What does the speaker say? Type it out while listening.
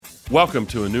Welcome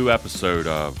to a new episode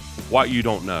of What You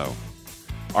Don't Know.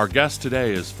 Our guest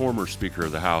today is former Speaker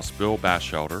of the House, Bill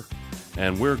Batchelder,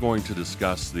 and we're going to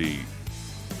discuss the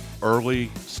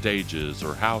early stages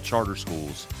or how charter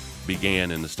schools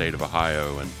began in the state of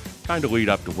Ohio and kind of lead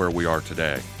up to where we are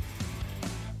today.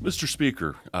 Mr.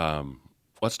 Speaker,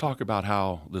 let's talk about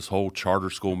how this whole charter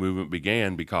school movement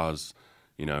began because,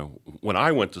 you know, when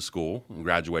I went to school and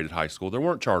graduated high school, there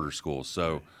weren't charter schools.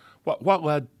 So what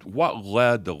led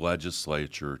the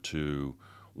legislature to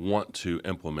want to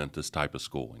implement this type of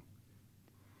schooling?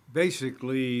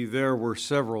 Basically, there were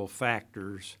several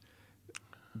factors.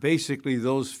 Basically,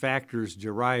 those factors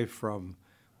derived from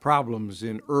problems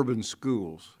in urban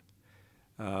schools.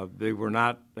 They were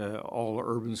not all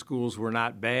urban schools were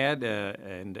not bad,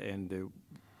 and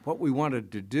what we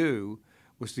wanted to do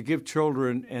was to give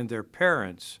children and their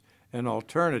parents an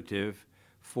alternative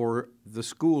for the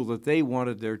school that they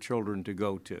wanted their children to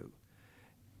go to.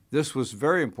 This was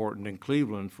very important in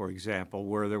Cleveland, for example,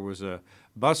 where there was a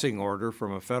busing order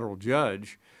from a federal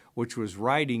judge which was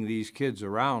riding these kids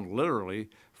around literally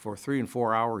for 3 and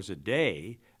 4 hours a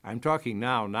day. I'm talking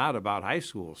now not about high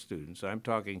school students. I'm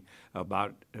talking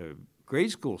about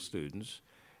grade school students,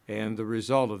 and the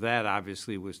result of that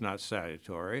obviously was not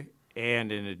salutary.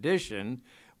 And in addition,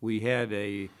 we had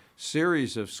a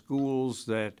series of schools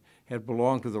that had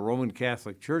belonged to the Roman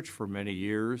Catholic Church for many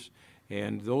years,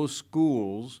 and those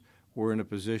schools were in a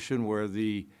position where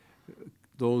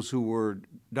those who were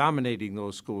dominating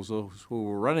those schools, those who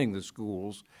were running the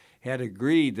schools, had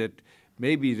agreed that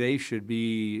maybe they should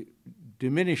be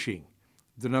diminishing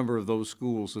the number of those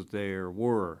schools that there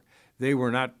were. They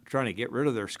were not trying to get rid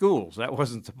of their schools. That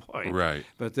wasn't the point. Right.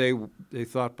 But they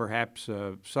thought perhaps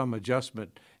some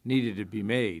adjustment needed to be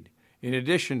made. In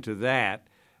addition to that,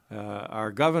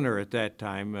 our governor at that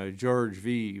time, George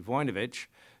V. Voinovich,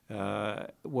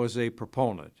 was a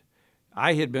proponent.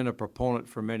 I had been a proponent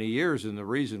for many years, and the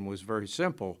reason was very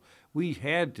simple. We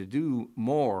had to do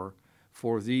more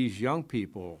for these young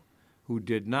people who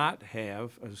did not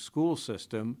have a school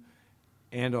system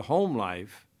and a home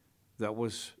life that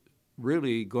was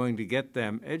really going to get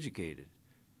them educated.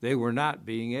 They were not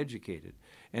being educated.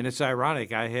 And it's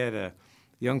ironic, I had a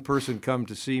young person come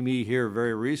to see me here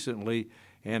very recently,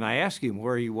 and I asked him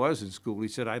where he was in school. He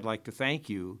said, "I'd like to thank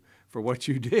you for what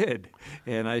you did."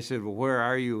 And I said, "Well, where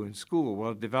are you in school?"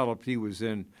 Well, it developed he was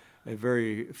in a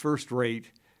very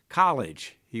first-rate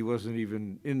college. He wasn't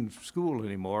even in school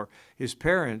anymore. His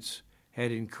parents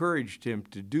had encouraged him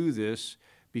to do this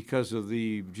because of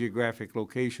the geographic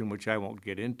location, which I won't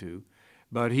get into.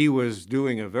 But he was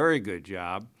doing a very good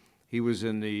job. He was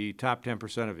in the top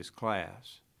 10% of his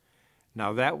class.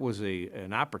 Now, that was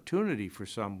an opportunity for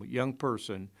some young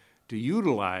person to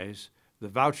utilize the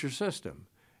voucher system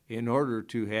in order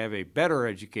to have a better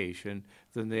education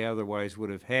than they otherwise would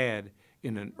have had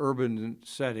in an urban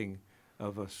setting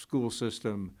of a school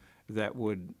system that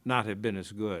would not have been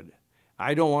as good.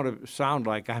 I don't want to sound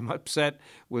like I'm upset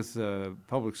with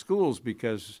public schools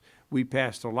because we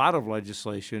passed a lot of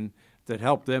legislation that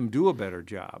helped them do a better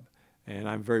job, and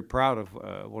I'm very proud of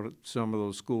what some of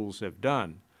those schools have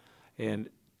done. And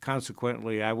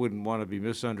consequently, I wouldn't want to be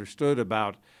misunderstood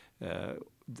about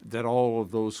that all of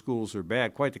those schools are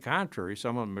bad. Quite the contrary,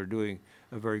 some of them are doing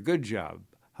a very good job.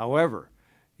 However,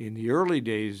 in the early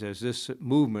days, as this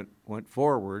movement went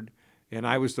forward, and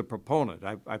I was the proponent,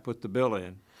 I put the bill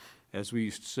in, as we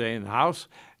used to say in the House,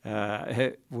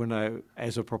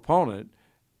 as a proponent,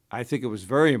 I think it was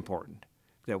very important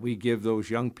that we give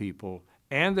those young people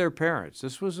and their parents.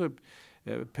 This was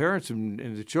parents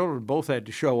and the children both had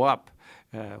to show up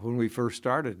when we first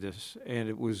started this, and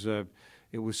it was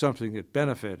something that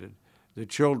benefited the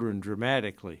children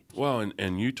dramatically. Well,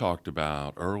 and you talked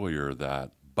about earlier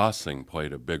that busing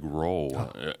played a big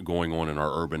role going on in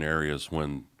our urban areas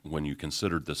when you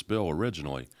considered this bill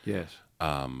originally. Yes.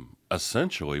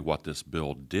 Essentially, what this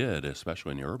bill did,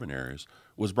 especially in the urban areas,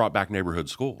 was brought back neighborhood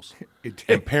schools It did.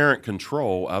 and parent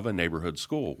control of a neighborhood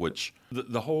school, which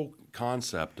the whole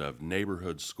concept of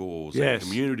neighborhood schools Yes. and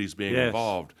communities being Yes.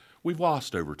 involved, we've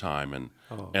lost over time.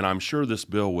 And I'm sure this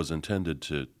bill was intended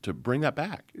to bring that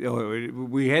back.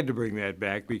 We had to bring that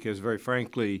back because, very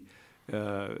frankly,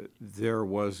 there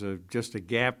was just a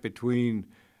gap between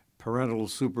parental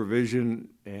supervision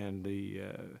and the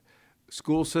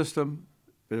school system.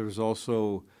 There was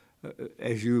also,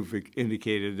 as you've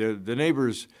indicated, the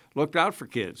neighbors looked out for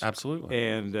kids. Absolutely.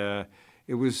 And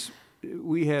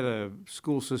we had a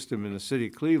school system in the city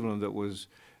of Cleveland that was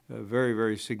very,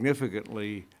 very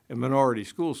significantly a minority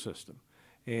school system.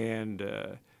 And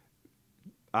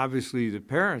obviously the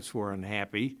parents were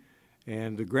unhappy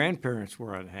and the grandparents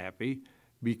were unhappy.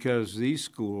 because these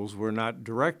schools were not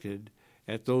directed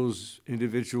at those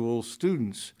individual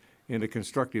students in a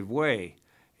constructive way.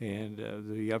 And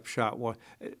the upshot was,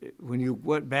 when you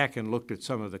went back and looked at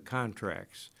some of the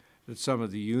contracts that some of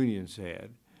the unions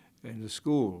had in the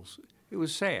schools, it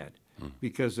was sad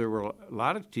because there were a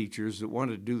lot of teachers that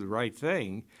wanted to do the right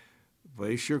thing, but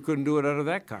they sure couldn't do it under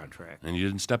that contract. And you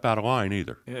didn't step out of line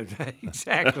either.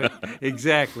 Exactly,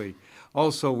 exactly.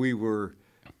 Also, we were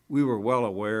well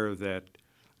aware that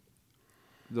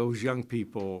those young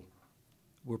people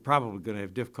were probably going to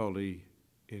have difficulty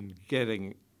in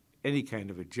getting any kind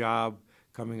of a job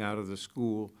coming out of the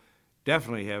school,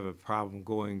 definitely have a problem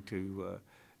going to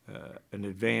an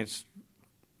advanced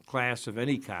class of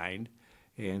any kind.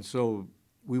 And so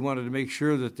we wanted to make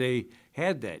sure that they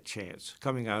had that chance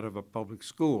coming out of a public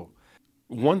school.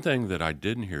 One thing that I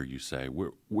didn't hear you say,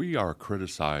 we are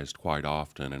criticized quite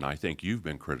often, and I think you've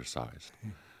been criticized,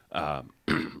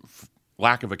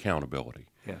 lack of accountability.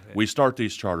 Yeah. We start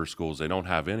these charter schools, they don't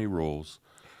have any rules.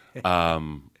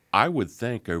 I would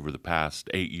think over the past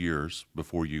 8 years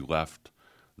before you left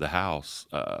the House,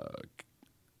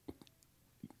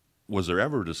 was there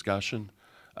ever a discussion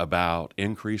about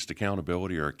increased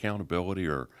accountability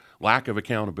or lack of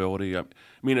accountability? I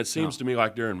mean, it seems to me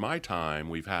like during my time,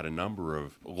 we've had a number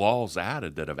of laws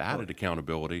added that have added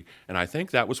accountability, and I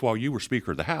think that was while you were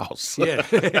Speaker of the House. Yeah,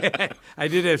 I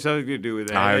did have something to do with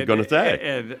that. I was going to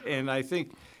say. And I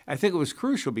think it was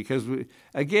crucial because,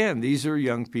 again, these are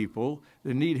young people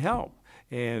that need help.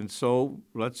 And so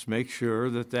let's make sure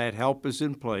that help is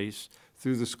in place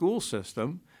through the school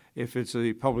system. If it's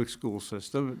a public school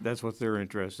system, that's what they're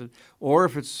interested. Or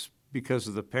if it's because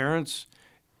of the parents'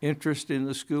 interest in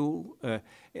the school,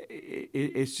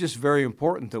 it's just very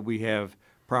important that we have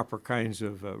proper kinds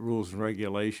of rules and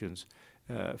regulations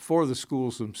for the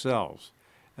schools themselves.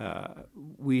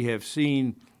 We have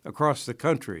seen across the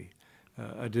country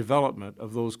a development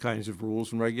of those kinds of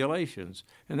rules and regulations,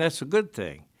 and that's a good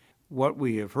thing. What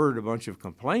we have heard a bunch of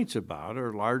complaints about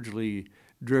are largely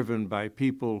driven by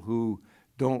people who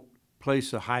don't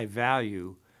place a high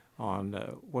value on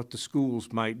what the schools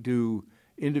might do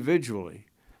individually.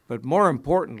 But more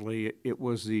importantly, it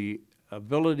was the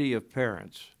ability of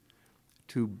parents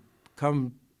to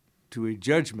come to a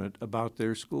judgment about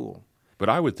their school. But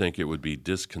I would think it would be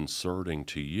disconcerting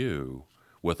to you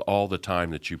with all the time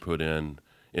that you put in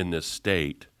this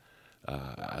state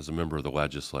as a member of the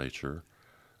legislature,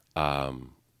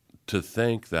 to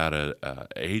think that an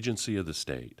agency of the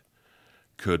state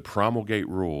could promulgate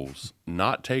rules,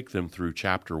 not take them through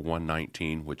Chapter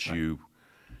 119, which you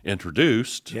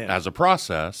introduced as a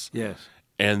process,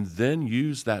 and then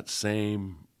use that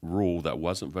same rule that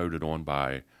wasn't voted on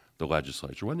by the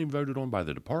legislature, wasn't even voted on by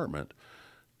the department,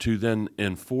 to then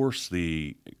enforce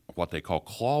what they call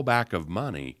clawback of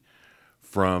money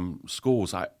from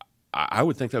schools. I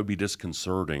would think that would be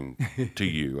disconcerting to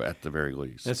you at the very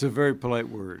least. That's a very polite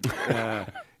word.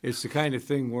 It's the kind of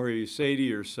thing where you say to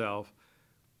yourself,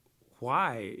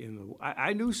 why?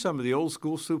 I knew some of the old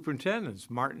school superintendents,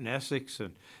 Martin Essex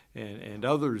and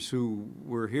others who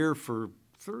were here for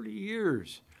 30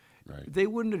 years. Right. They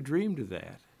wouldn't have dreamed of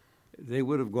that. They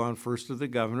would have gone first to the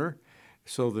governor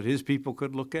so that his people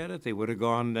could look at it. They would have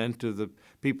gone then to the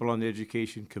people on the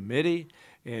education committee,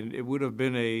 and it would have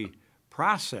been a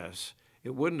process.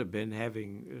 It wouldn't have been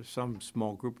having some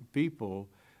small group of people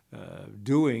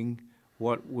doing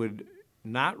what would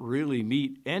not really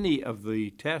meet any of the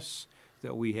tests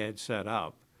that we had set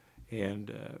up.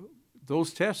 And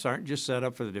those tests aren't just set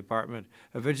up for the Department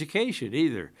of Education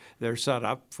either. They're set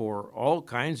up for all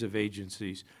kinds of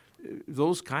agencies.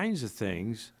 Those kinds of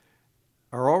things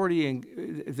are already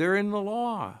they're in the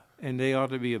law, and they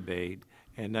ought to be obeyed,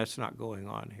 and that's not going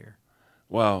on here.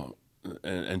 Well,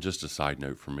 and just a side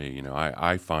note for me,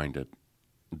 I find it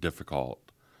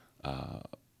difficult.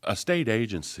 A state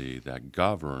agency that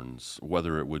governs,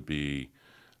 whether it would be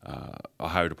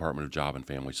Ohio Department of Job and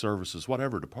Family Services,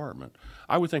 whatever department,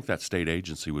 I would think that state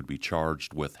agency would be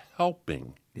charged with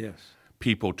helping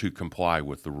people to comply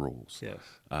with the rules. Yes.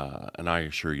 And I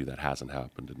assure you that hasn't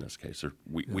happened in this case.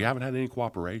 We haven't had any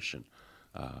cooperation,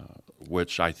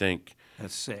 which I think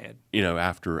that's sad.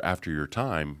 After your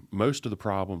time, most of the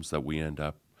problems that we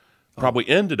probably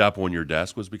ended up on your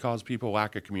desk was because people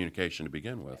lack a communication to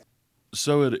begin with.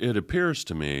 So it appears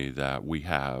to me that we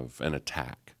have an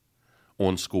attack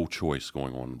on school choice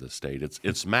going on in this state.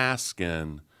 It's masked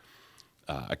in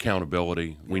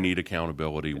accountability. We need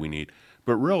accountability.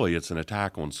 But really it's an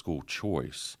attack on school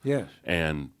choice. Yes.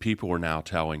 And people are now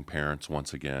telling parents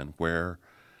once again where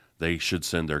they should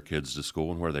send their kids to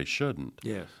school and where they shouldn't.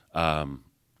 Yes.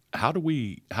 how do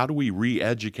we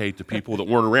re-educate the people that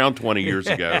weren't around 20 years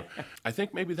ago? I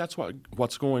think maybe that's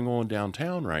what's going on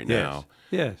downtown right now.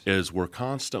 Yes. Is we're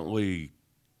constantly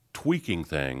tweaking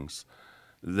things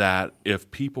that if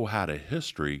people had a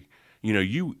history,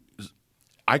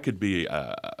 I could be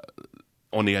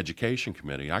on the education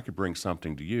committee. I could bring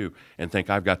something to you and think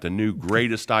I've got the new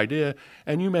greatest idea,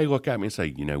 and you may look at me and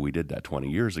say, we did that 20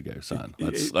 years ago, son.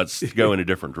 Let's go in a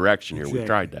different direction here. Exactly. We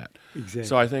tried that. Exactly.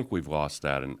 So I think we've lost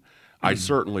that, and I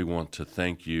certainly want to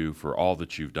thank you for all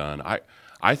that you've done.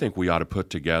 I think we ought to put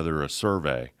together a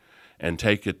survey and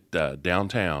take it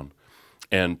downtown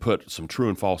and put some true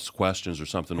and false questions or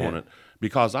something on it,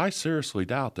 because I seriously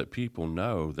doubt that people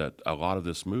know that a lot of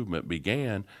this movement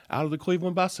began out of the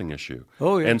Cleveland busing issue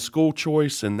and school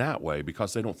choice in that way,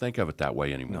 because they don't think of it that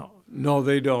way anymore. No,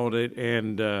 they don't.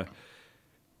 And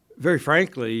very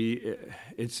frankly,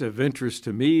 it's of interest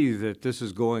to me that this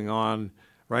is going on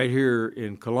right here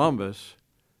in Columbus,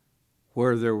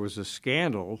 where there was a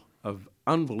scandal of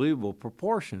unbelievable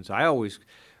proportions.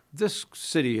 This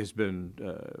city has been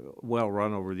well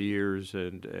run over the years,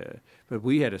 but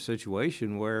we had a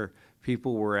situation where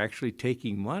people were actually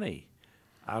taking money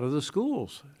out of the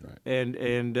schools, right.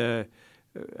 and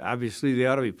obviously they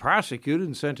ought to be prosecuted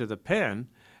and sent to the pen,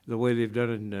 the way they've done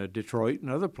in Detroit and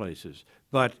other places.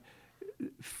 But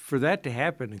for that to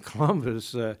happen in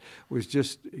Columbus was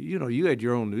just, you had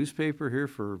your own newspaper here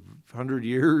for 100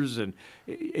 years, and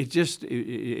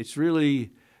it's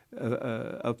really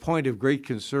a point of great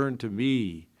concern to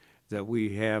me that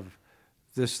we have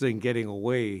this thing getting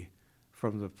away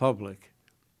from the public.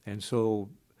 And so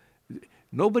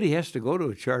nobody has to go to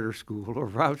a charter school or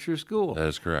voucher school. That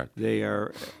is correct. They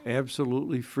are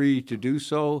absolutely free to do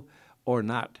so or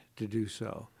not to do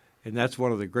so. And that's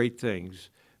one of the great things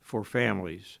for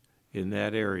families in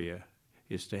that area,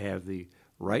 is to have the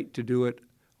right to do it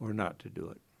or not to do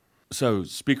it. So,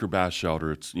 Speaker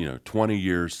Batchelder, it's 20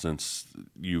 years since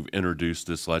you've introduced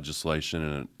this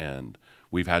legislation, and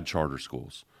we've had charter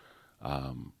schools.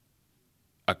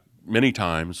 Many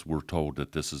times we're told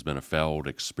that this has been a failed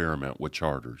experiment with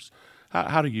charters.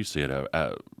 How do you see it?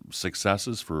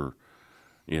 Successes for,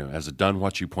 has it done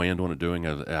what you planned on it doing?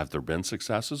 Have there been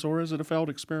successes, or is it a failed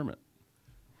experiment?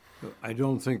 I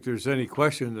don't think there's any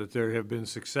question that there have been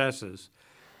successes.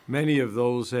 Many of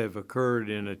those have occurred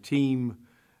in a team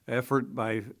effort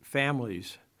by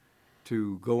families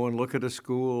to go and look at a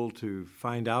school, to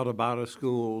find out about a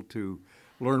school, to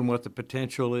learn what the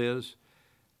potential is.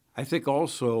 I think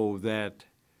also that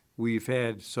we've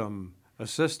had some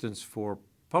assistance for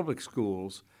public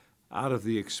schools out of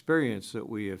the experience that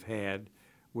we have had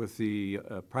with the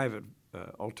private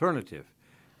alternative.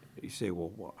 You say,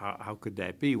 well, how could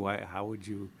that be? How would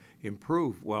you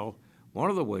improve? Well, one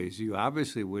of the ways you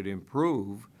obviously would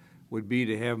improve would be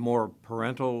to have more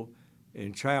parental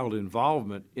and child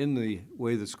involvement in the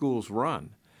way the schools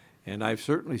run. And I've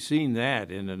certainly seen that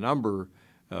in a number,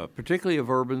 particularly of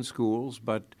urban schools.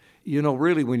 But,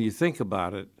 really when you think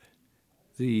about it,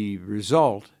 the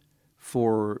result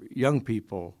for young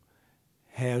people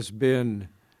has been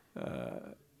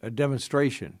a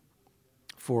demonstration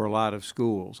for a lot of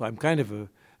schools. I'm kind of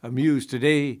amused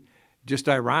today, just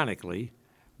ironically,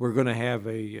 we're going to have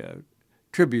a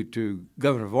tribute to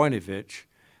Governor Voinovich,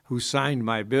 who signed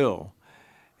my bill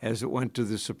as it went to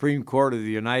the Supreme Court of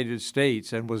the United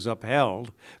States and was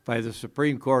upheld by the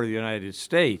Supreme Court of the United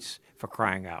States, for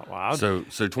crying out loud.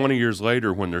 So 20 years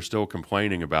later, when they're still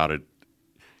complaining about it,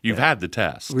 you've had the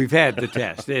test. We've had the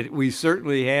test. We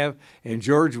certainly have, and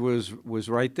George was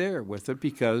right there with it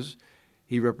because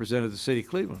he represented the city of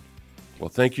Cleveland. Well,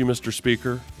 thank you, Mr.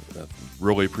 Speaker.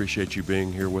 Really appreciate you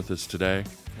being here with us today.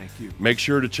 Thank you. Make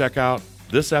sure to check out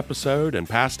this episode and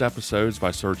past episodes by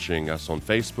searching us on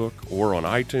Facebook or on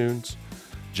iTunes.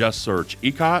 Just search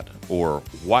ECOT or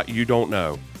What You Don't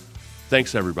Know.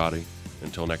 Thanks, everybody.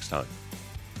 Until next time.